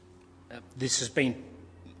This has been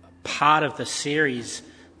part of the series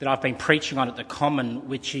that I've been preaching on at the Common,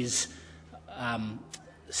 which is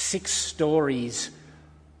 6 stories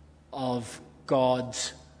of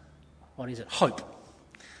God's, hope.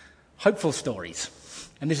 Hopeful stories.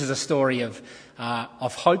 And this is a story of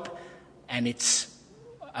hope, and it's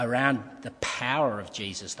around the power of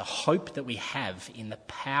Jesus, the hope that we have in the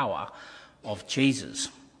power of Jesus.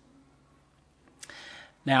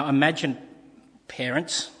 Now imagine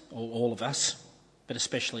parents, or all of us, but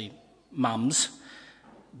especially mums,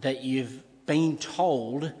 that you've been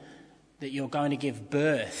told that you're going to give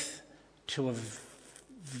birth to a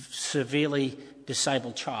severely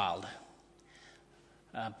disabled child,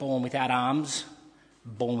 born without arms,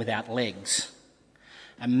 born without legs.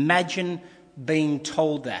 Imagine being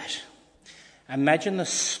told that. Imagine the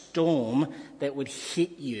storm that would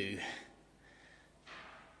hit you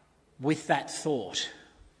with that thought.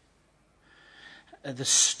 The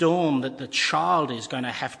storm that the child is going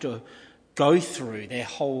to have to go through their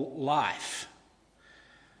whole life.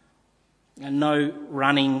 And no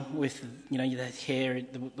running with, the hair,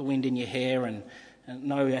 the wind in your hair, and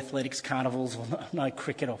no athletics carnivals, or no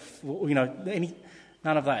cricket, or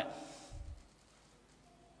none of that.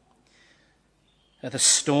 The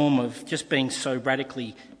storm of just being so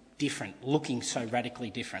radically different, looking so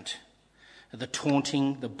radically different. The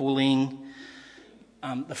taunting, the bullying,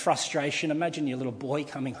 the frustration. Imagine your little boy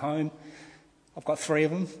coming home. I've got 3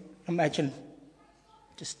 of them. Imagine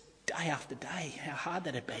just day after day how hard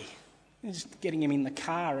that'd be. Just getting him in the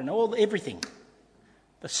car and everything.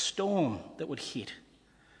 The storm that would hit.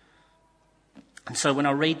 And so when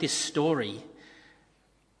I read this story,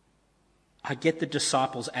 I get the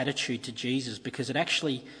disciples' attitude to Jesus, because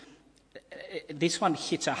this one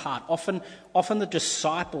hits our heart. Often the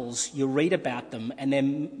disciples, you read about them and they're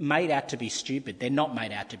made out to be stupid. They're not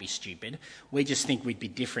made out to be stupid. We just think we'd be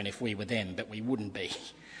different if we were them, but we wouldn't be.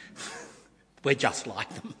 We're just like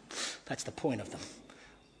them. That's the point of them.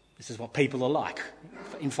 This is what people are like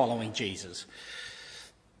in following Jesus.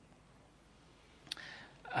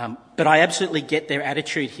 But I absolutely get their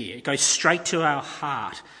attitude here. It goes straight to our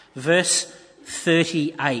heart. Verse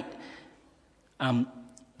 38,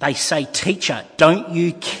 they say, "Teacher, don't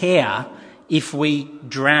you care if we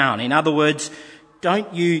drown?" In other words,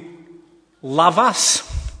 don't you love us?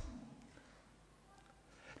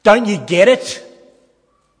 Don't you get it?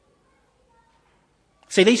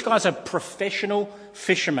 See, these guys are professional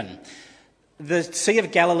fishermen. The Sea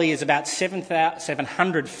of Galilee is about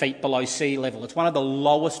 700 feet below sea level. It's one of the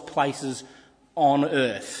lowest places on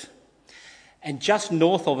earth. And just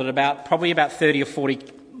north of it, probably about 30 or 40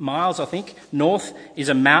 miles, I think, north is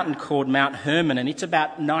a mountain called Mount Hermon, and it's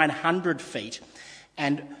about 900 feet.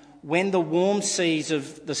 And when the warm seas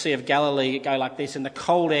of the Sea of Galilee go like this, and the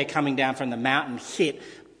cold air coming down from the mountain hit,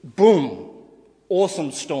 boom,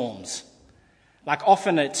 awesome storms. Like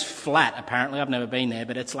often it's flat, apparently. I've never been there,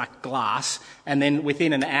 but it's like glass. And then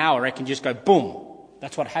within an hour, it can just go boom.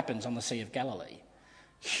 That's what happens on the Sea of Galilee.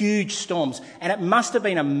 Huge storms. And it must have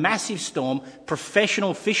been a massive storm.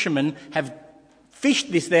 Professional fishermen have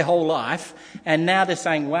fished this their whole life. And now they're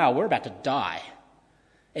saying, wow, we're about to die.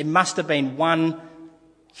 It must have been one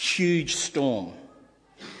huge storm.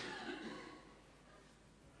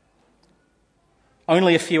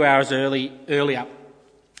 Only a few hours earlier,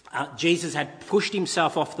 Jesus had pushed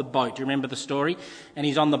himself off the boat. Do you remember the story? And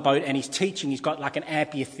he's on the boat and he's teaching. He's got like an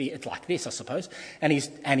amphitheatre, it's like this, I suppose. And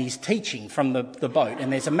he's teaching from the boat.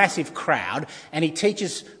 And there's a massive crowd. And he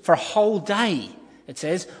teaches for a whole day, it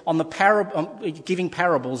says, on giving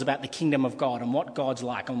parables about the kingdom of God and what God's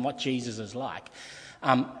like and what Jesus is like.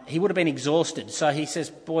 He would have been exhausted. So he says,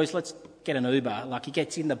 boys, let's get an Uber. Like he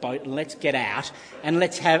gets in the boat and let's get out and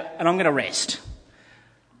and I'm going to rest.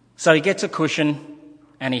 So he gets a cushion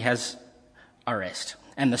and he has a rest.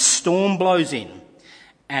 And the storm blows in.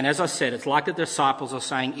 And as I said, it's like the disciples are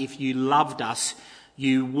saying, if you loved us,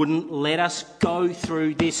 you wouldn't let us go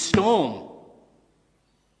through this storm.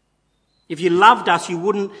 If you loved us, you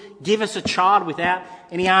wouldn't give us a child without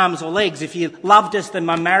any arms or legs. If you loved us, then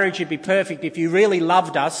my marriage would be perfect. If you really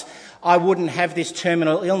loved us, I wouldn't have this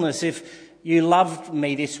terminal illness. If you loved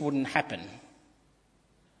me, this wouldn't happen.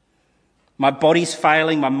 My body's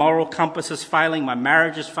failing, my moral compass is failing, my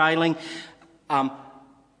marriage is failing.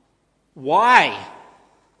 Why?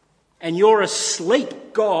 And you're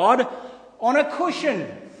asleep, God, on a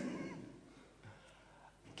cushion.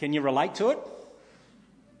 Can you relate to it?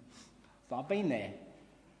 I've been there.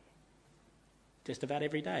 Just about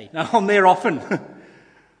every day. No, I'm there often.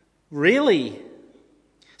 Really?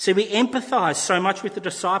 See, we empathise so much with the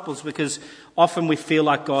disciples because often we feel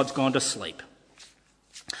like God's gone to sleep.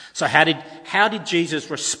 So how did Jesus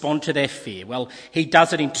respond to their fear? Well, he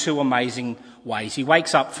does it in two amazing ways. He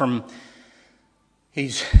wakes up from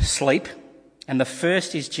his sleep, and the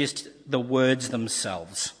first is just the words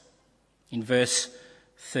themselves. In verse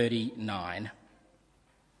 39,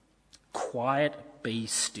 quiet, be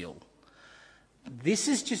still. This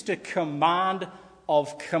is just a command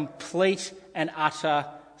of complete and utter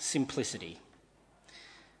simplicity.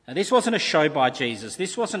 Now, this wasn't a show by Jesus.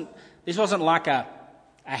 This wasn't like a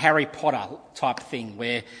Harry Potter type thing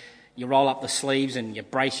where you roll up the sleeves and you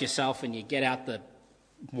brace yourself and you get out the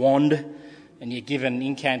wand and you give an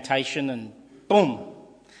incantation and boom.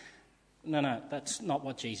 No, that's not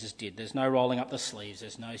what Jesus did. There's no rolling up the sleeves.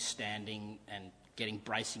 There's no standing and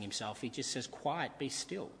bracing himself. He just says, quiet, be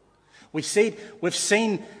still. We've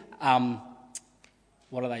seen,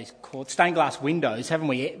 what are they called? Stained glass windows, haven't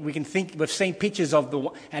we? We've seen pictures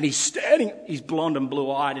of and he's standing, he's blonde and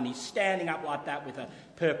blue-eyed, and he's standing up like that with a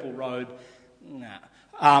purple robe. No.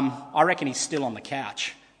 I reckon he's still on the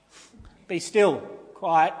couch. Be still,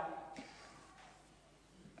 quiet.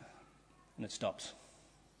 And it stops.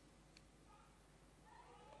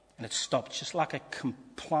 And it stops just like a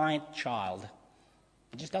compliant child.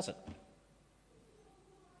 It just does it.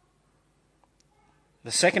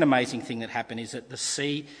 The second amazing thing that happened is that the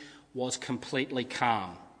sea was completely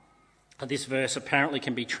calm. This verse apparently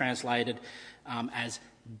can be translated as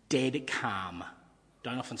dead calm.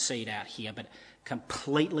 Don't often see it out here, but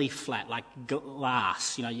completely flat, like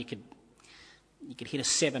glass. You know, you could hit a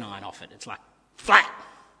 7-iron off it. It's like flat,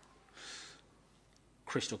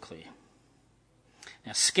 crystal clear.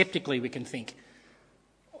 Now, skeptically, we can think,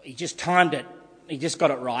 he just timed it, he just got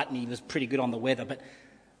it right, and he was pretty good on the weather. But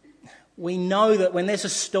we know that when there's a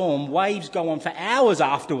storm, waves go on for hours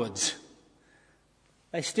afterwards.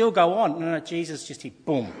 They still go on. No, Jesus just hit,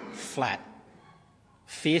 boom, flat.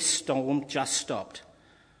 Fierce storm just stopped.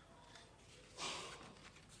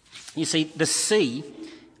 You see, the sea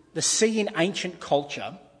in ancient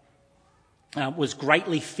culture was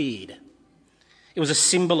greatly feared. It was a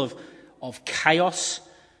symbol of chaos.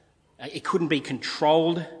 It couldn't be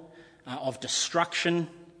controlled, of destruction.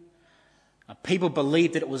 People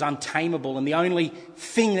believed that it was untamable, and the only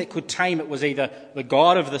thing that could tame it was either the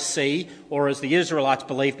God of the sea, or, as the Israelites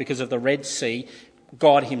believed because of the Red Sea,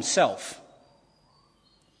 God himself.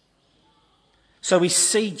 So we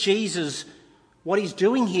see Jesus, what he's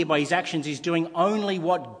doing here by his actions, he's doing only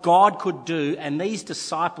what God could do, and these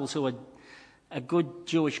disciples, who are good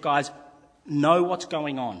Jewish guys, know what's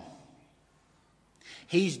going on.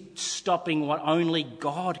 He's stopping what only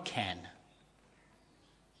God can.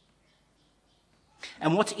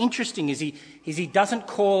 And what's interesting is he doesn't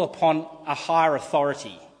call upon a higher authority.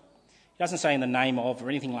 He doesn't say in the name of or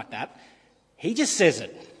anything like that. He just says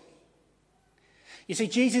it. You see,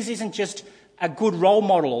 Jesus isn't just a good role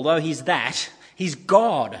model, although he's that. He's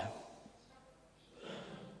God.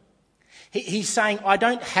 He's saying, I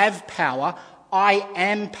don't have power, I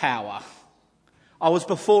am power. I was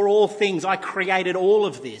before all things, I created all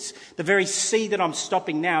of this. The very sea that I'm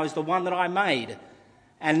stopping now is the one that I made.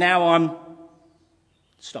 And now I'm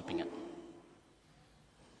stopping it.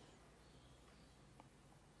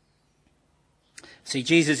 See,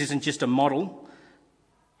 Jesus isn't just a model,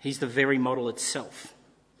 he's the very model itself.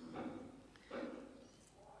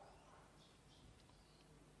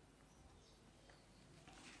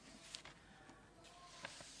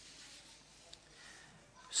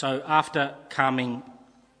 So after calming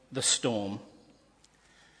the storm,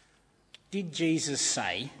 did Jesus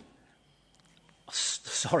say,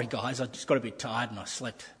 sorry guys, I just got a bit tired and I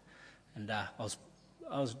slept, and I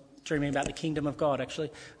was dreaming about the kingdom of God actually,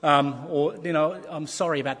 or I'm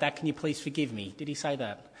sorry about that, can you please forgive me? Did he say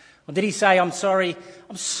that? Or did he say, I'm sorry,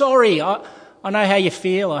 I know how you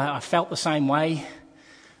feel, I felt the same way.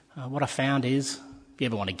 What I found is, if you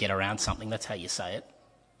ever want to get around something, that's how you say it.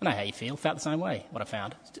 I know how you feel, felt the same way, what I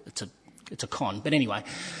found. It's a con. But anyway,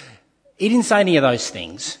 he didn't say any of those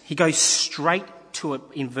things. He goes straight to it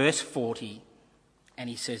in verse 40, and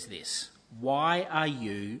he says this: why are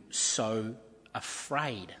you so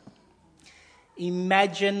afraid?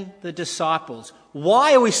 Imagine the disciples.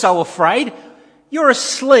 Why are we so afraid? You're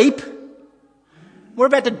asleep. We're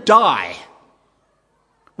about to die.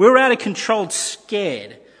 We're out of control,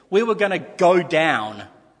 scared. We were going to go down.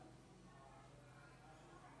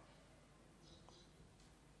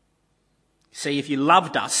 See, if you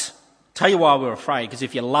loved us, tell you why we were afraid, because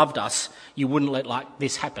if you loved us, you wouldn't let like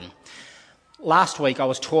this happen. Last week I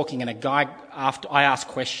was talking, and a guy,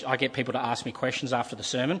 I get people to ask me questions after the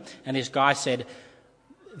sermon, and this guy said,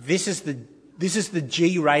 this is the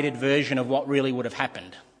G-rated version of what really would have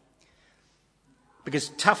happened. Because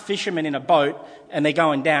tough fishermen in a boat and they're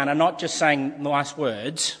going down are not just saying nice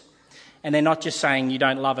words, and they're not just saying you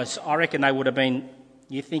don't love us. I reckon they would have been,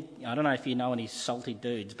 I don't know if you know any salty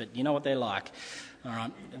dudes, but you know what they're like. All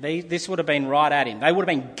right, this would have been right at him. They would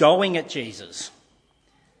have been going at Jesus.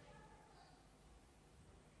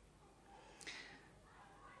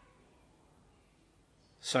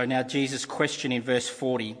 So now Jesus' question in verse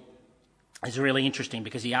 40 is really interesting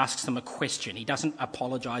because he asks them a question. He doesn't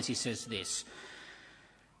apologise, he says this.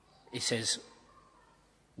 He says,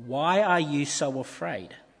 "Why are you so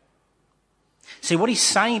afraid?" See, what he's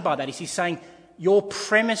saying by that is he's saying, your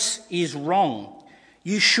premise is wrong.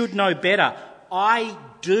 You should know better. I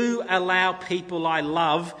do allow people I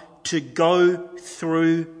love to go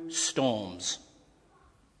through storms.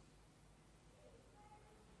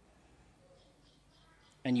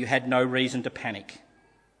 And you had no reason to panic.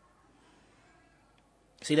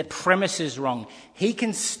 See, the premise is wrong. He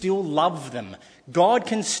can still love them. God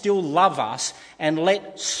can still love us and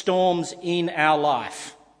let storms in our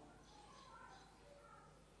life.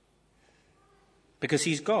 Because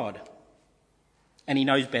he's God. And he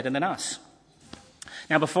knows better than us.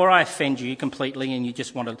 Now, before I offend you completely and you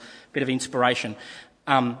just want a bit of inspiration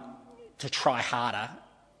to try harder,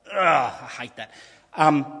 I hate that.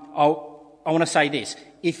 I want to say this.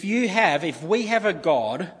 If we have a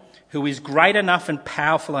God who is great enough and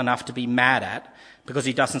powerful enough to be mad at because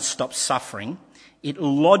he doesn't stop suffering, it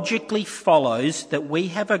logically follows that we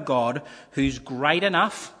have a God who's great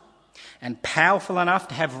enough and powerful enough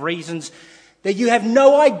to have reasons that you have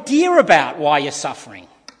no idea about why you're suffering.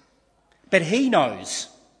 But he knows.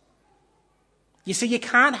 You see, you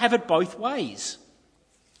can't have it both ways.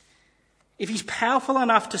 If he's powerful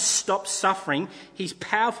enough to stop suffering, he's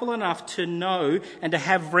powerful enough to know and to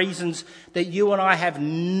have reasons that you and I have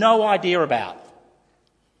no idea about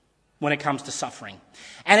when it comes to suffering.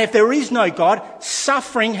 And if there is no God,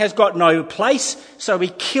 suffering has got no place, so we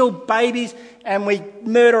kill babies and we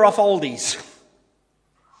murder off oldies.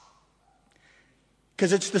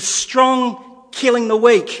 Because it's the strong killing the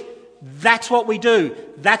weak. That's what we do.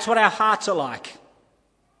 That's what our hearts are like.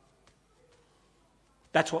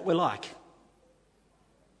 That's what we're like.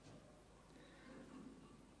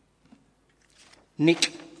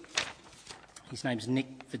 Nick, his name's Nick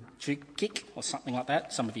Vujicic or something like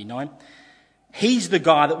that, some of you know him. He's the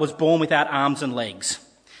guy that was born without arms and legs.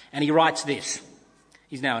 And he writes this,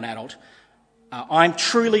 he's now an adult, "I'm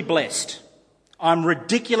truly blessed. I'm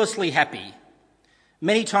ridiculously happy.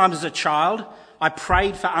 Many times as a child, I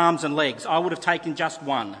prayed for arms and legs. I would have taken just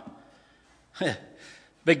one.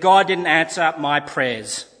 But God didn't answer my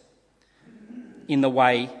prayers in the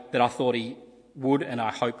way that I thought he would and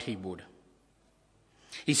I hoped he would.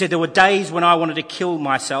 He said, there were days when I wanted to kill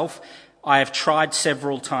myself. I have tried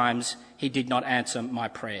several times. He did not answer my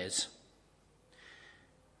prayers."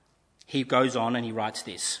 He goes on and he writes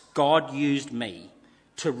this, "God used me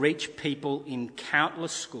to reach people in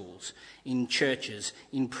countless schools, in churches,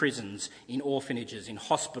 in prisons, in orphanages, in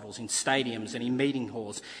hospitals, in stadiums and in meeting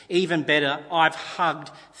halls. Even better, I've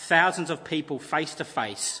hugged thousands of people face to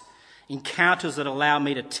face, encounters that allow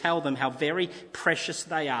me to tell them how very precious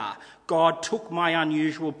they are. God took my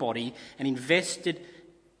unusual body and invested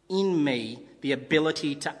in me the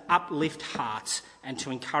ability to uplift hearts and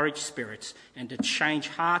to encourage spirits and to change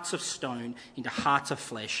hearts of stone into hearts of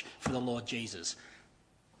flesh for the Lord Jesus."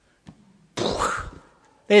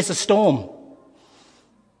 There's a storm.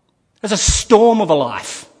 There's a storm of a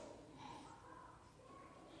life.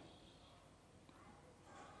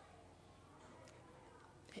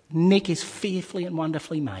 Nick is fearfully and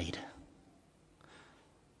wonderfully made.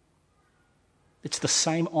 It's the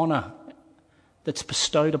same honour that's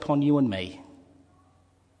bestowed upon you and me.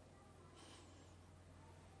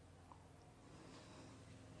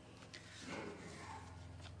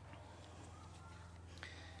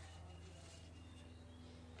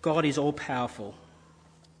 God is all-powerful.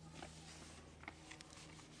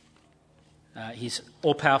 He's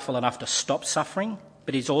all-powerful enough to stop suffering,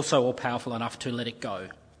 but he's also all-powerful enough to let it go.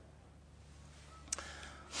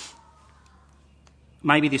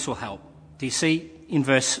 Maybe this will help. Do you see in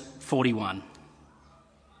verse 41?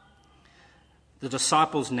 The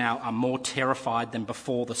disciples now are more terrified than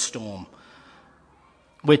before the storm.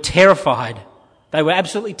 We're terrified. They were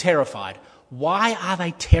absolutely terrified. Why are they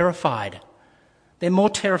terrified? They're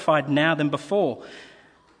more terrified now than before.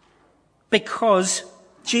 Because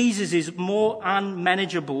Jesus is more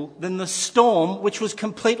unmanageable than the storm, which was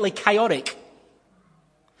completely chaotic.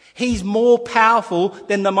 He's more powerful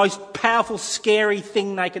than the most powerful, scary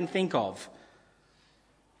thing they can think of.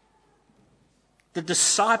 The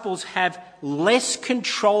disciples have less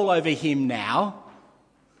control over him now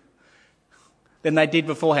than they did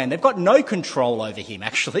beforehand. They've got no control over him,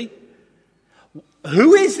 actually.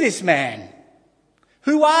 Who is this man?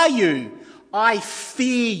 Who are you? I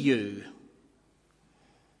fear you.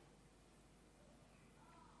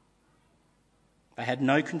 They had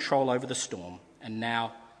no control over the storm, and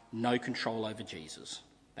now no control over Jesus.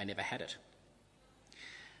 They never had it.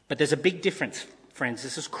 But there's a big difference, friends.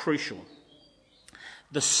 This is crucial.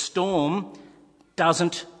 The storm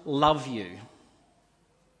doesn't love you.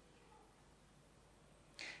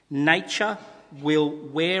 Nature will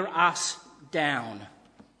wear us down,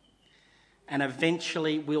 and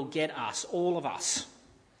eventually will get us, all of us.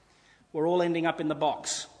 We're all ending up in the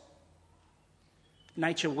box.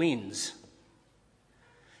 Nature wins.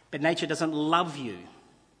 But nature doesn't love you.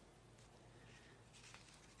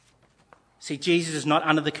 See, Jesus is not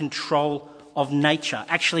under the control of nature.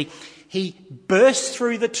 Actually, he bursts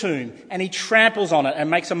through the tomb and he tramples on it and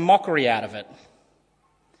makes a mockery out of it.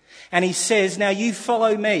 And he says, now you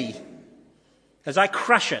follow me as I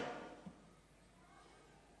crush it.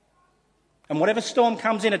 And whatever storm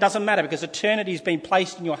comes in, it doesn't matter, because eternity has been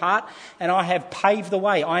placed in your heart and I have paved the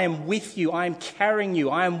way. I am with you. I am carrying you.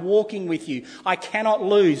 I am walking with you. I cannot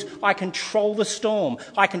lose. I control the storm.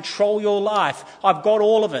 I control your life. I've got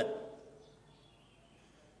all of it.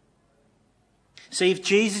 See, if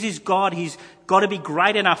Jesus is God, he's got to be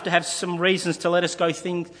great enough to have some reasons to let us go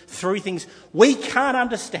through things we can't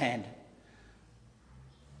understand.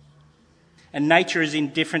 And nature is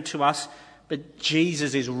indifferent to us, but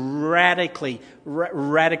Jesus is radically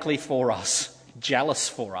for us, jealous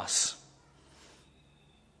for us.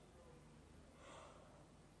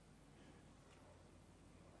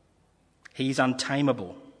 He's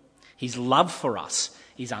untamable. His love for us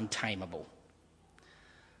is untamable.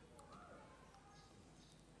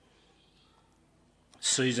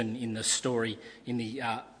 Susan, in the story, in the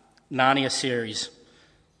Narnia series,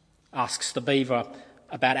 asks the beaver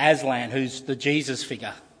about Aslan, who's the Jesus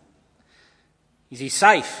figure. Is he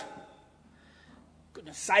safe?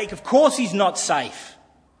 Goodness sake, of course he's not safe.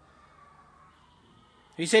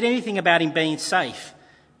 Who said anything about him being safe?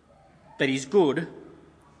 But he's good.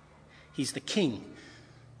 He's the king.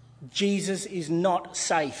 Jesus is not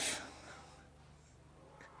safe.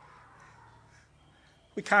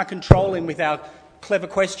 We can't control him with our clever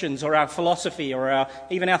questions or our philosophy or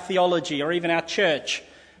even our theology or even our church.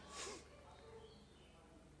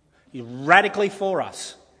 He's radically for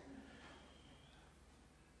us.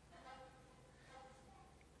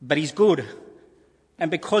 But he's good. And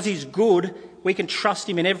because he's good, we can trust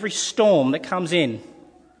him in every storm that comes in.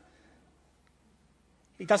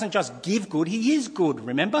 He doesn't just give good, he is good,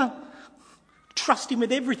 remember? Trust him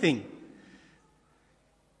with everything.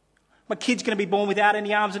 My kid's going to be born without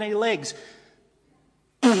any arms and any legs.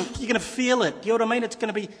 You're going to feel it. You know what I mean? It's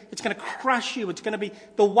going to crush you. It's going to be,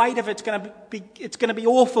 the weight of it's going to be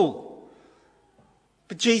awful.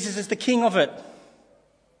 But Jesus is the king of it.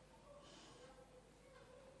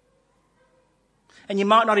 And you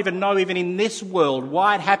might not even know, even in this world,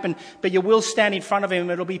 why it happened, but you will stand in front of him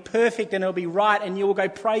and it'll be perfect and it'll be right and you will go,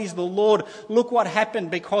 praise the Lord. Look what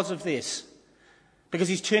happened because of this. Because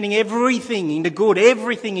he's turning everything into good,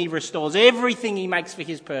 everything he restores, everything he makes for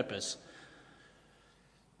his purpose.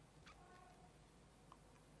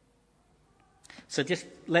 So just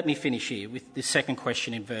let me finish here with the second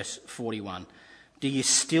question in verse 41. Do you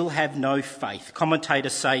still have no faith?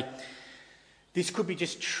 Commentators say this could be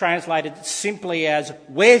just translated simply as,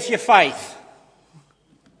 where's your faith?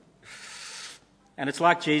 And it's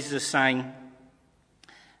like Jesus is saying,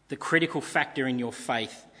 the critical factor in your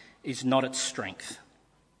faith is not its strength,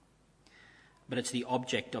 but it's the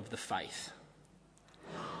object of the faith.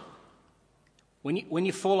 When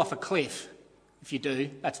you fall off a cliff, if you do,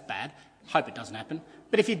 that's bad. Hope it doesn't happen.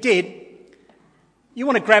 But if you did, you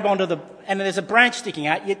want to grab onto and there's a branch sticking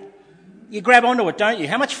out, you grab onto it, don't you?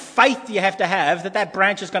 How much faith do you have that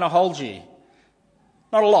branch is going to hold you?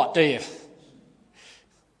 Not a lot, do you?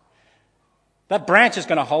 That branch is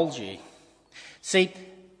going to hold you. See,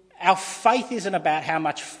 our faith isn't about how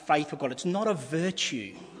much faith we've got. It's not a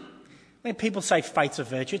virtue. When people say faith's a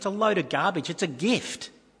virtue, it's a load of garbage. It's a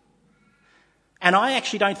gift. And I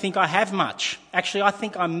actually don't think I have much. Actually, I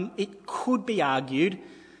think it could be argued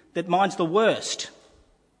that mine's the worst.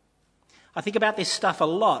 I think about this stuff a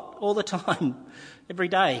lot, all the time, every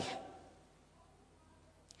day.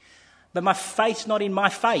 But my faith's not in my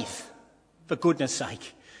faith, for goodness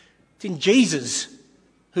sake. It's in Jesus,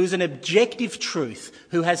 who's an objective truth,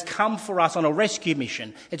 who has come for us on a rescue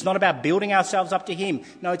mission. It's not about building ourselves up to him.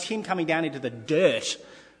 No, it's him coming down into the dirt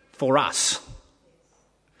for us.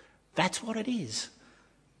 That's what it is.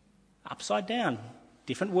 Upside down.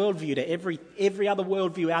 Different worldview to every other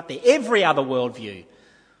worldview out there. Every other worldview.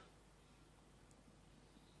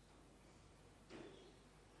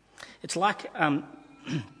 It's like,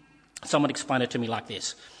 someone explained it to me like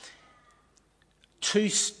this.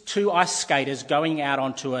 Two ice skaters going out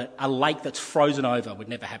onto a lake that's frozen over would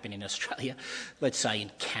never happen in Australia. Let's say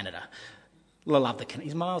in Canada. I love the Canada.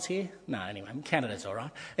 Is Miles here? No, anyway, Canada's all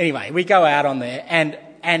right. Anyway, we go out on there and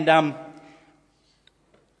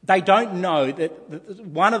they don't know that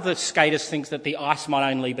one of the skaters thinks that the ice might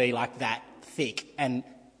only be like that thick and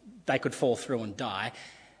they could fall through and die.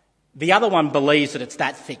 The other one believes that it's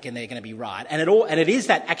that thick and they're going to be right. And it is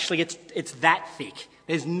that, actually, it's that thick.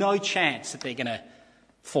 There's no chance that they're going to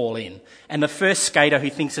fall in. And the first skater who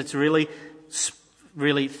thinks it's really,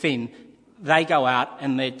 really thin, they go out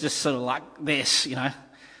and they're just sort of like this,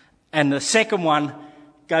 And the second one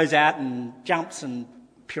goes out and jumps and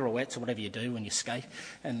pirouettes or whatever you do when you skate.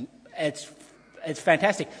 And it's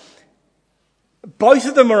fantastic. Both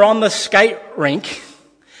of them are on the skate rink.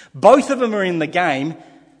 Both of them are in the game.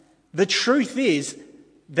 The truth is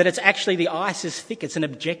that it's actually the ice is thick. It's an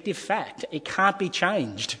objective fact. It can't be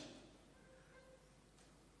changed.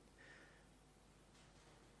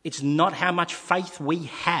 It's not how much faith we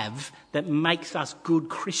have that makes us good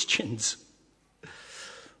Christians.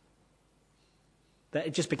 That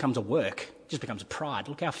it just becomes a work. It just becomes a pride.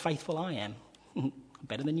 Look how faithful I am. I'm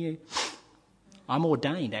better than you. I'm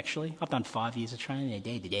ordained, actually. I've done 5 years of training.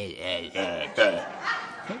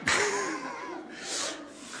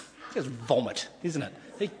 Just vomit, isn't it?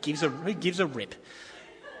 Who gives a rip?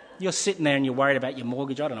 You're sitting there and you're worried about your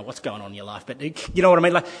mortgage. I don't know what's going on in your life, but you know what I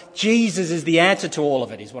mean? Like, Jesus is the answer to all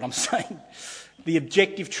of it, is what I'm saying. The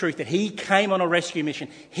objective truth that he came on a rescue mission.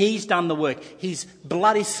 He's done the work. His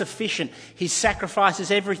blood is sufficient. His sacrifice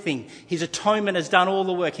is everything. His atonement has done all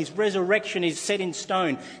the work. His resurrection is set in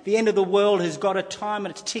stone. The end of the world has got a time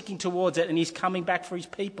and it's ticking towards it, and he's coming back for his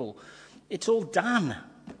people. It's all done.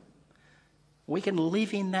 We can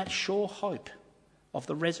live in that sure hope of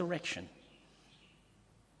the resurrection.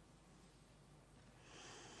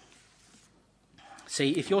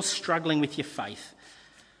 See, if you're struggling with your faith,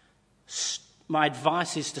 my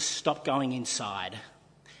advice is to stop going inside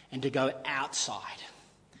and to go outside.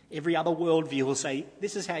 Every other worldview will say,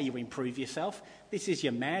 this is how you improve yourself. This is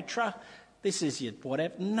your mantra. This is your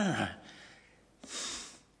whatever. No.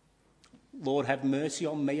 Lord, have mercy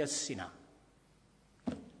on me, a sinner.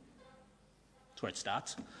 That's where it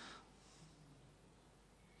starts.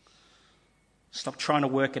 Stop trying to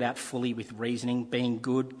work it out fully with reasoning, being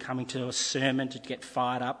good, coming to a sermon to get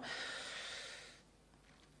fired up.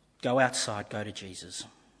 Go outside, go to Jesus.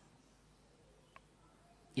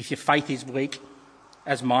 If your faith is weak,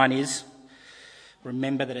 as mine is,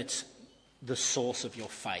 remember that it's the source of your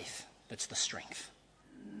faith that's the strength.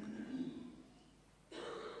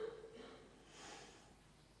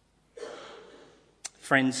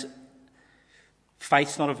 Friends,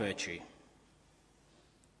 faith's not a virtue.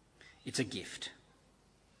 It's a gift.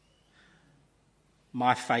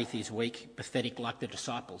 My faith is weak, pathetic like the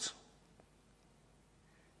disciples.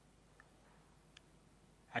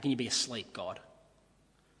 How can you be asleep, God?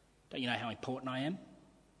 Don't you know how important I am?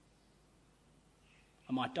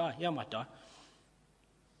 I might die. Yeah, I might die.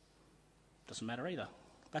 Doesn't matter either.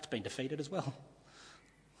 That's been defeated as well.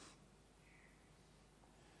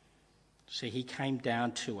 See, he came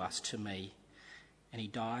down to us, to me, and he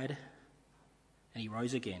died, and he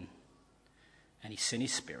rose again, and he sent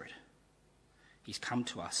his Spirit. He's come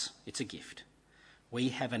to us. It's a gift. We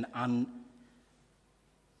have an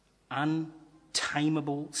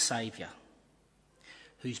untamable Saviour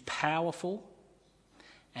who's powerful,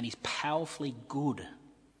 and he's powerfully good.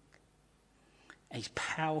 And he's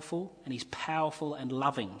powerful, and he's powerful and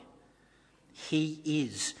loving. He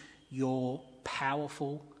is your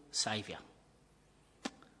powerful Saviour.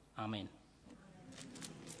 Amen.